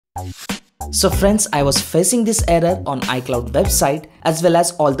So friends, I was facing this error on iCloud website as well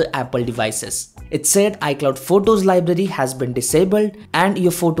as all the Apple devices. It said iCloud Photos library has been disabled and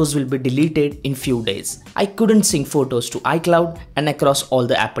your photos will be deleted in few days. I couldn't sync photos to iCloud and across all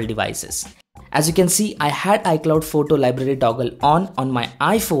the Apple devices. As you can see, I had iCloud photo library toggle on my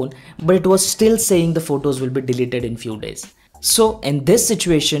iPhone, but it was still saying the photos will be deleted in few days. So in this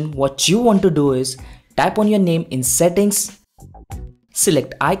situation, what you want to do is type on your name in settings,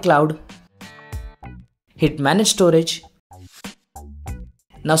 select iCloud, hit manage storage.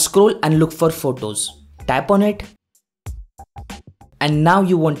 Now scroll and look for photos. Tap on it. And now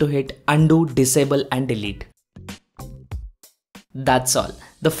you want to hit undo, disable and delete. That's all.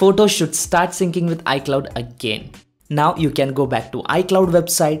 The photos should start syncing with iCloud again. Now you can go back to iCloud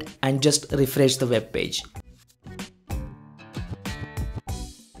website and just refresh the web page.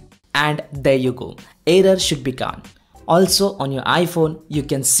 And there you go. Error should be gone. Also on your iPhone, you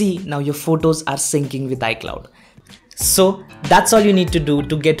can see now your photos are syncing with iCloud. So that's all you need to do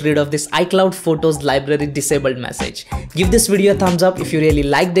to get rid of this iCloud Photos library disabled message. Give this video a thumbs up if you really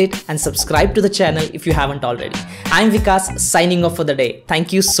liked it and subscribe to the channel if you haven't already. I'm Vikas signing off for the day.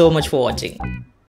 Thank you so much for watching.